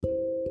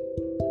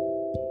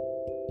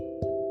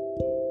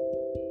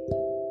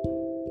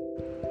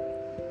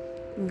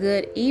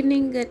Good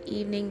evening, good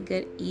evening,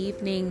 good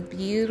evening,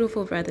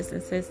 beautiful brothers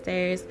and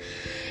sisters.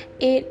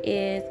 It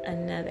is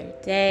another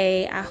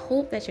day. I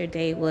hope that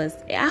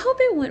I hope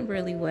it went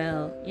really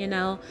well.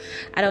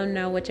 I don't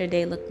know what your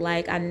day looked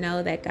like. I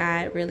know that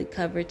God really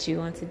covered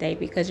you on today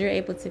because you're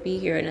able to be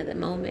here another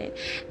moment.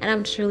 And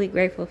I'm truly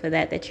grateful for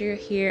that you're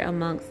here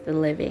amongst the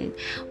living.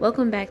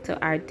 Welcome back to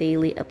our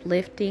daily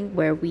uplifting,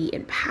 where we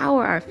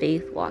empower our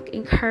faith walk,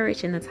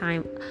 encourage in the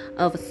time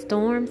of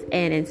storms,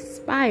 and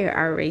inspire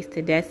our race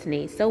to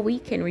destiny so we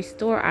can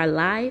restore our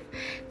life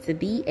to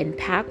be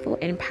impactful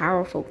and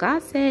powerful.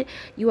 God said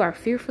you are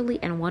fearfully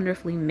and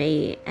wonderfully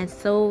made, and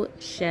so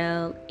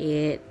shall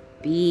it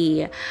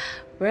be.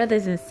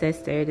 Brothers and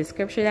sisters, the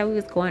scripture that we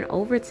was going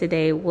over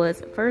today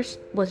was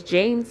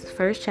James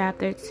 1st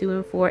chapter 2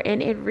 and 4,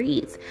 and it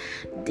reads,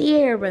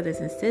 "Dear brothers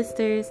and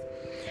sisters,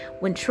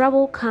 when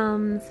trouble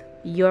comes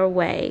your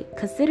way,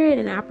 consider it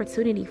an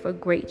opportunity for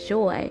great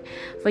joy.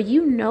 For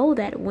you know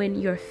that when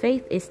your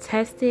faith is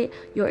tested,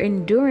 your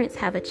endurance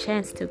have a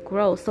chance to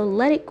grow. So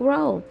let it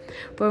grow.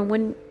 For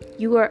when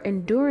your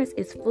endurance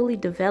is fully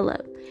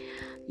developed,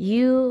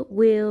 you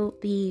will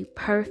be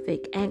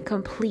perfect and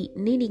complete,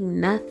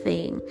 needing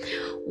nothing."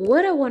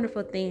 What a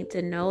wonderful thing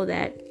to know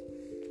that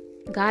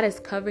God is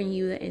covering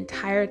you the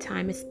entire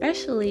time,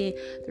 especially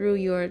through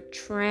your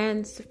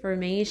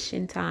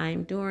transformation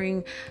time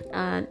during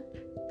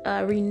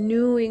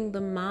renewing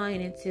the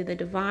mind into the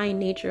divine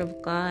nature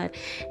of God.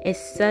 Is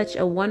such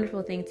a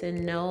wonderful thing to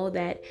know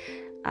that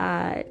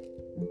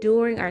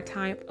during our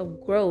time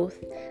of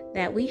growth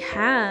that we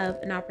have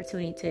an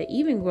opportunity to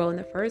even grow in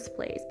the first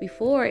place.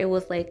 Before, it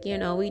was like,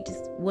 we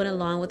just went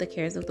along with the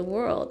cares of the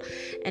world,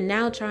 and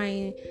now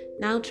trying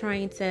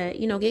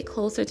to get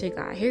closer to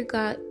God, hear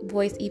God's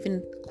voice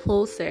even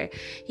closer.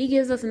 He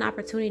gives us an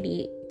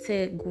opportunity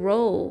to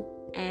grow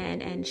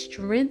and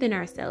strengthen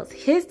ourselves.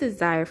 His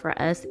desire for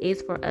us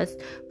is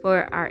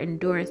for our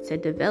endurance to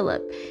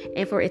develop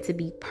and for it to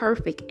be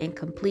perfect and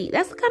complete.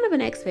 That's kind of an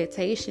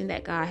expectation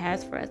that God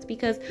has for us,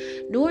 because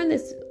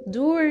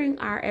during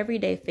our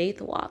everyday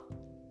faith walk,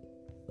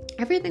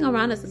 everything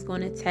around us is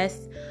going to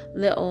test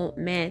the old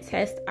man,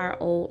 test our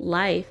old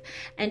life.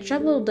 And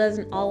trouble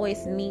doesn't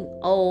always mean,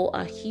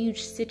 a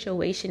huge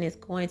situation is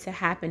going to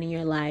happen in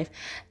your life.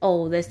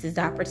 This is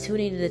the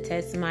opportunity to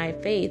test my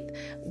faith,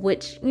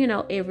 which,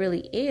 it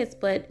really is.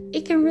 But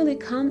it can really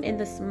come in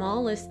the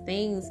smallest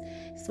things,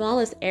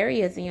 smallest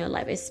areas in your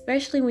life,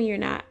 especially when you're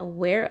not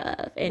aware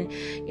of. And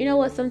you know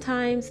what?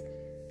 Sometimes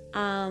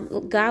God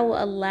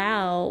will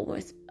allow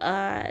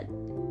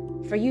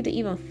for you to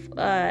even,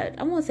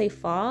 I won't say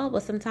fall,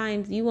 but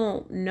sometimes you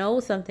won't know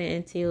something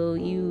until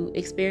you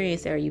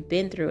experience it or you've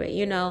been through it.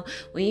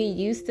 When you're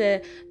used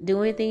to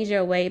doing things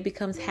your way, it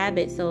becomes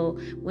habit. So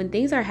when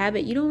things are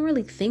habit, you don't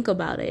really think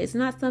about it. It's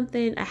not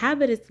something, a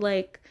habit is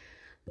like,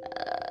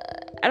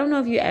 I don't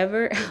know if you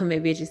ever,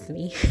 maybe it's just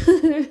me,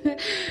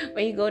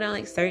 when you go down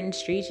like certain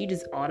streets, you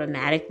just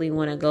automatically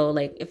want to go.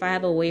 Like if I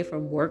have a way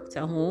from work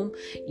to home,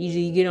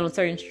 you get on a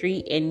certain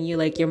street and you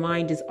like, your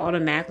mind just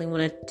automatically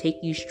want to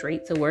take you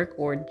straight to work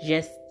or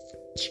just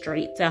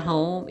straight to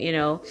home,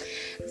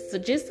 so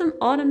just some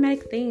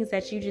automatic things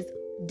that you just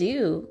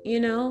do,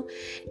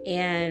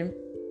 and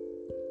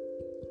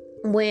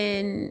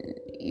when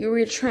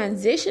you're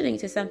transitioning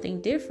to something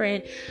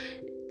different,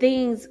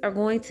 things are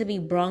going to be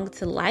brought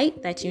to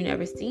light that you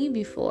never seen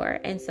before.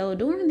 And so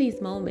during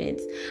these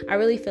moments, I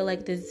really feel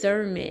like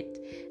discernment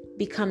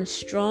becomes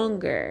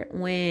stronger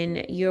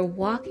when you're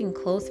walking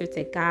closer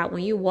to God,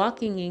 when you're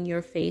walking in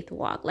your faith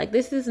walk. Like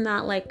this is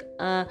not like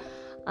a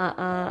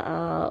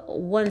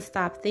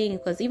one-stop thing,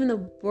 because even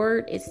the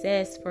word, it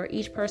says for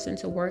each person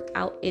to work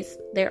out it's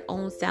their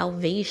own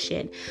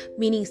salvation,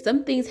 meaning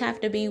some things have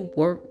to be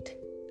worked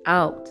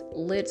out.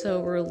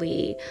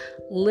 Literally.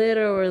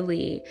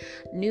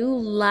 New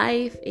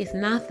life is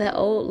not the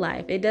old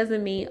life. It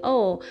doesn't mean,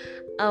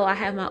 I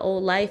have my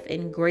old life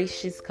and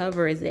grace just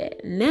covers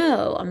it.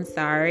 No, I'm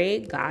sorry.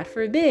 God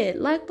forbid.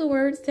 Like the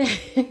word said.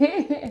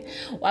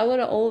 Why would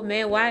an old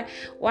man, why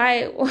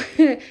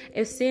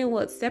if sin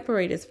would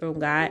separate us from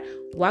God,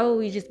 why would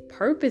we just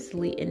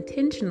purposely,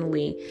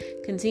 intentionally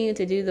continue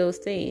to do those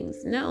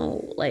things?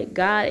 No, like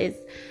God is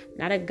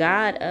not a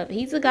God of,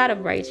 he's a God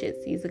of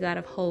righteous. He's a God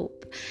of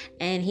hope,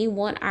 and he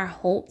wants our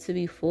hope to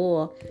be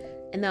full.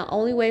 And the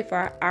only way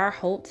for our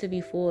hope to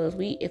be full is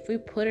if we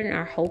put in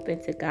our hope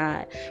into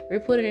God. We're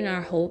putting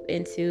our hope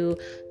into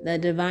the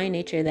divine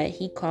nature that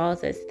he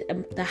calls us,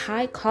 the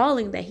high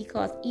calling that he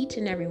calls each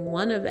and every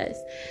one of us.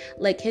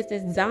 Like his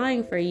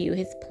design for you,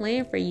 his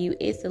plan for you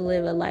is to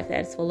live a life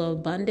that is full of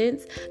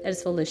abundance, that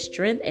is full of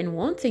strength, and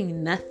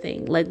wanting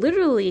nothing. Like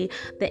literally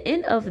the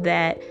end of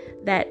that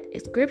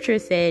scripture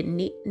said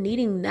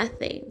needing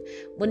nothing.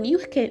 When you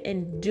can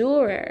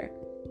endure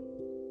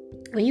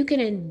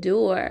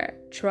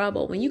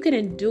trouble, when you can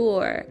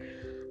endure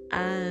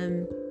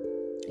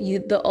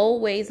the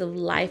old ways of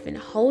life and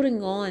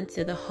holding on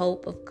to the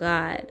hope of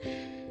God,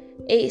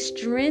 it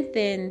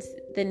strengthens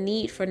the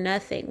need for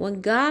nothing,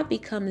 when God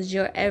becomes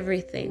your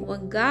everything,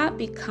 when God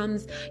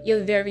becomes your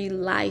very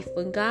life,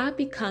 when God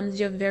becomes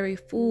your very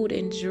food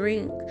and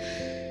drink,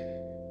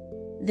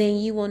 then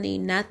you will need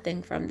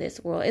nothing from this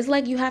world. It's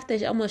like you have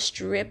to almost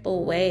strip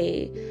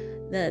away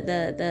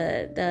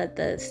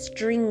the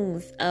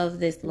strings of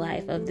this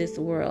life, of this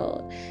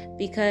world,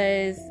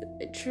 because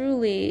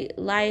truly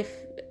life,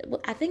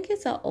 I think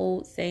it's an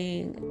old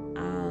saying.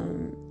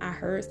 I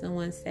heard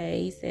someone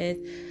say, he says,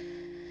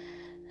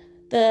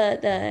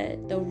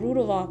 the root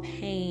of all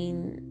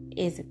pain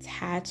is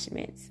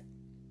attachment.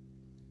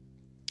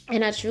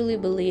 And I truly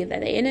believe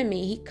that the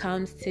enemy, he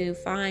comes to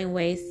find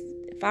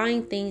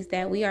things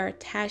that we are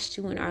attached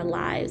to in our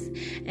lives,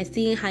 and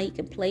seeing how he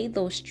can play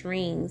those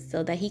strings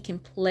so that he can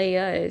play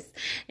us,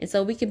 and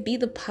so we can be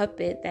the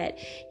puppet that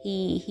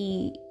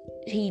he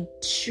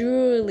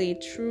truly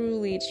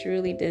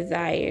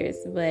desires.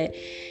 But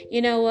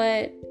you know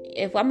what?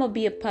 If I'm gonna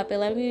be a puppet,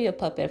 let me be a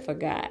puppet for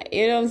God.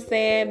 You know what I'm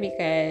saying?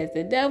 Because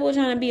the devil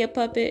trying to be a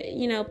puppet,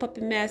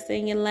 puppet master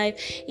in your life,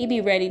 he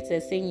be ready to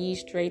send you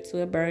straight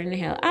to a burning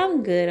hell.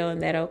 I'm good on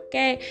that,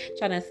 okay?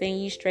 Trying to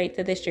send you straight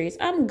to the streets.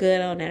 I'm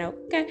good on that,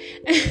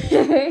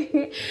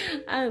 okay?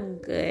 I'm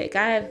good.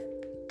 God have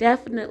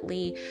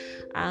definitely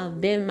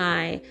been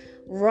my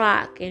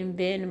rock and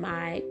been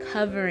my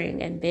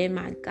covering and been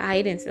my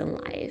guidance in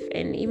life.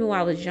 And even while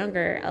I was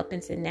younger up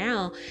until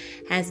now,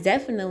 has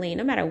definitely,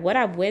 no matter what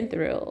I've went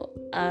through,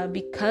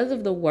 because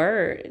of the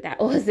word that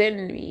was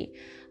in me,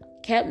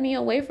 kept me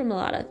away from a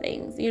lot of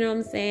things. You know what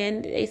I'm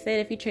saying? They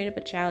said if you train up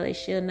a child, they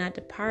shall not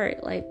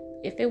depart. Like,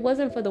 if it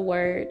wasn't for the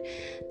word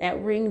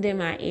that ringed in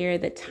my ear,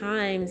 the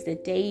times, the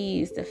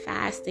days, the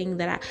fasting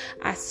that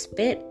I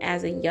spent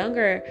as a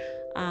younger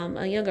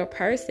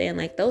person,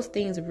 like those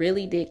things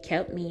really did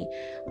kept me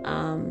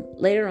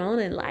later on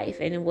in life,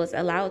 and it was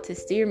allowed to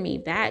steer me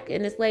back.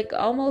 And it's like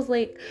almost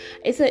like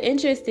it's an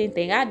interesting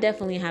thing. I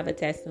definitely have a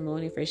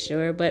testimony for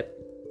sure, but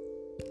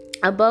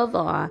above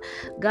all,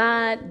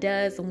 God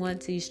does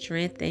want to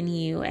strengthen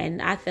you.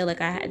 And I feel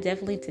like I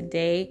definitely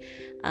today,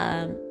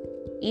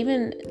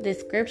 even the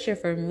scripture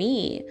for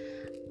me,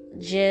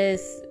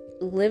 just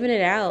living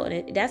it out,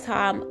 and that's how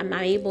I'm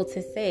able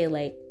to say,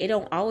 like, it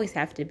don't always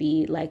have to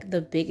be like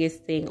the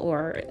biggest thing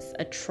or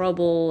a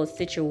trouble, a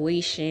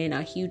situation,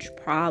 a huge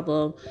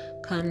problem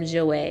comes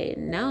your way.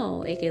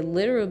 No, it can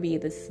literally be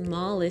the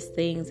smallest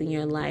things in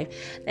your life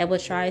that will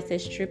try to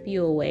strip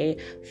you away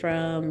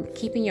from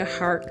keeping your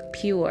heart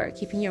pure,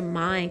 keeping your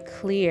mind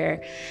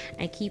clear,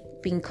 and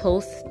keeping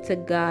close to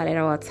God at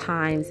all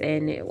times.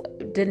 And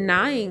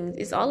denying,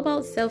 it's all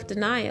about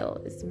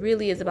self-denial. It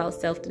really is about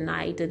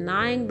self-denial,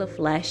 denying the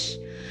flesh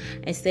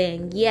and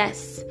saying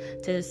yes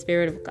to the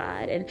Spirit of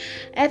God. And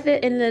at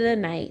the end of the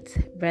night,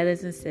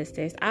 brothers and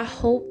sisters, I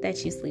hope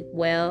that you sleep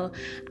well.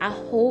 I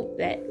hope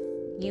that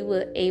you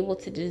were able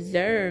to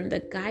discern the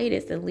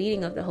guidance and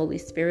leading of the Holy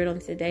Spirit on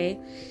today,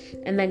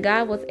 and that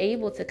God was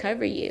able to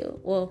cover you.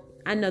 Well,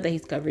 I know that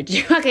he's covered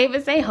you. I can't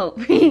even say hope.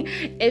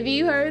 If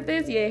you heard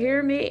this, you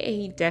hear me, and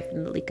he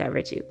definitely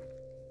covered you.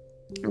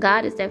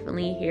 God is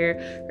definitely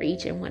here for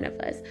each and one of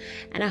us.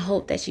 And I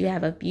hope that you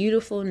have a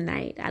beautiful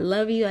night. I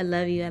love you. I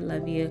love you. I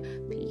love you.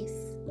 Peace.